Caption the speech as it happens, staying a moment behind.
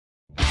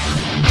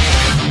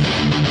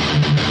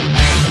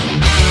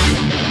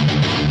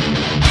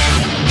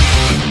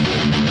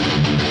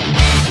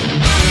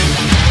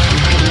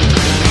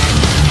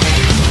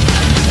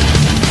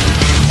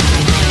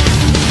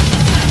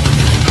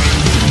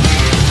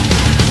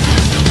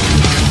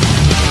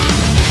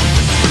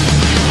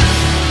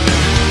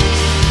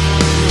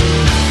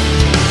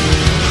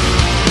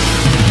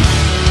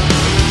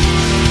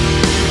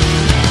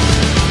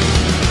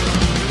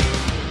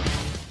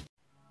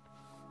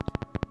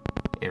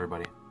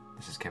everybody,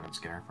 this is Kevin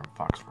Skinner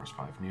from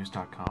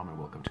FoxForce5News.com, and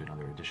welcome to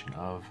another edition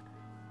of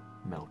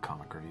Metal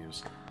Comic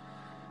Reviews.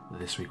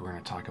 This week we're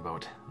going to talk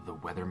about The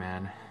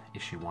Weatherman,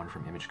 issue 1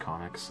 from Image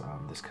Comics.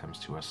 This comes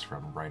to us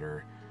from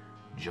writer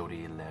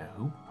Jody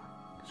Leheup,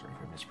 sorry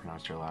if I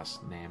mispronounced your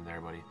last name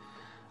there, buddy,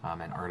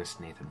 and artist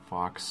Nathan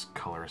Fox,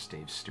 colorist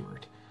Dave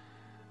Stewart.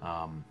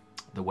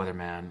 The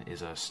Weatherman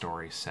is a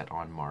story set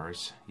on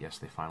Mars. Yes,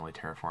 they finally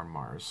terraformed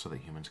Mars so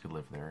that humans could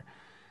live there.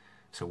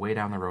 So way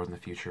down the road in the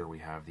future, we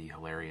have the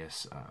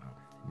hilarious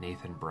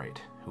Nathan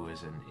Bright, who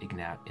is an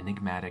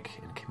enigmatic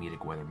and comedic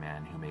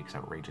weatherman who makes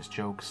outrageous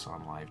jokes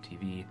on live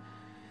TV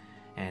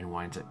and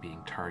winds up being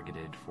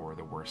targeted for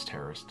the worst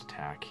terrorist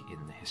attack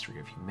in the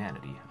history of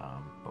humanity,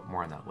 but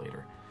more on that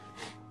later.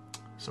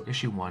 So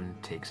issue 1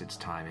 takes its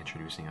time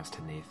introducing us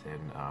to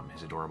Nathan,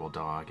 his adorable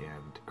dog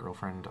and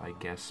girlfriend, I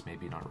guess,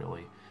 maybe not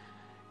really.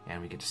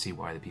 And we get to see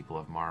why the people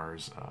of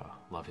Mars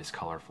love his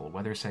colorful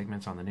weather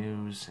segments on the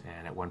news,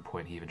 and at one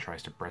point he even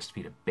tries to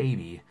breastfeed a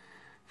baby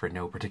for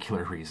no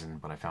particular reason,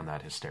 but I found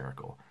that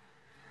hysterical.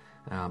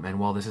 And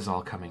while this is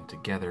all coming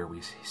together,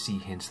 we see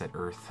hints that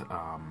Earth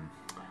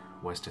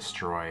was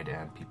destroyed,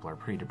 and people are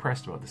pretty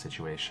depressed about the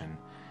situation.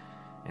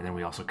 And then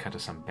we also cut to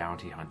some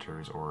bounty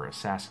hunters or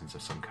assassins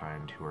of some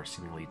kind who are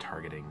seemingly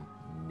targeting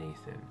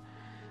Nathan.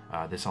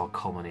 This all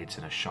culminates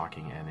in a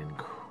shocking and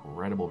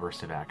incredible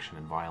burst of action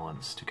and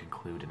violence to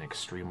conclude an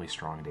extremely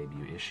strong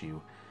debut issue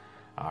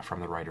from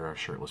the writer of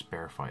Shirtless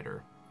Bear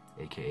Fighter,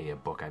 aka a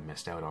book I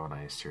missed out on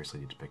I seriously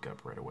need to pick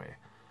up right away.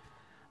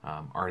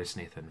 Artist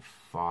Nathan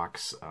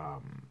Fox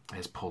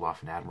has pulled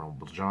off an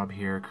admirable job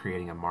here,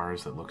 creating a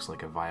Mars that looks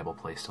like a viable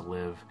place to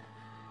live,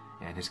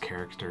 and his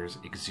characters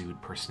exude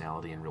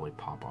personality and really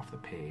pop off the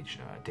page.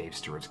 Dave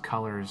Stewart's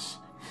colors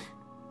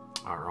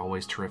are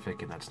always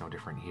terrific, and that's no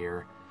different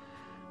here.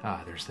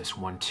 There's this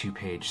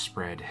 2-page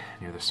spread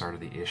near the start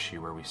of the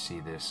issue where we see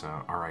this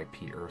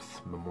R.I.P.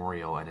 Earth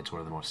memorial, and it's one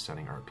of the most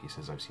stunning art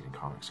pieces I've seen in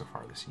comics so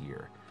far this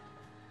year.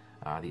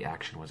 The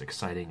action was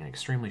exciting and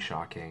extremely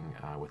shocking.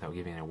 Without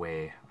giving it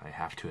away, I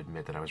have to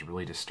admit that I was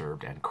really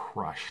disturbed and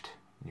crushed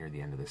near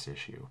the end of this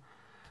issue.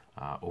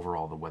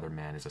 Overall, The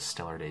Weatherman is a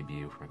stellar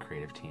debut from a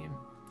creative team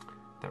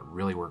that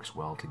really works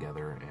well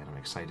together, and I'm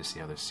excited to see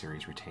how this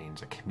series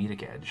retains a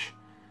comedic edge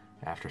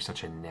after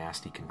such a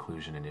nasty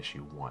conclusion in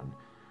issue 1.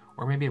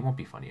 Or maybe it won't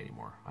be funny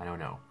anymore. I don't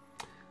know.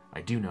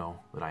 I do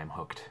know that I am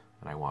hooked,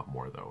 and I want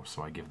more though.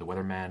 So I give The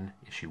Weatherman,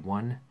 issue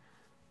 1,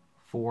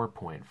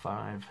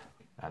 4.5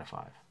 out of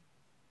 5.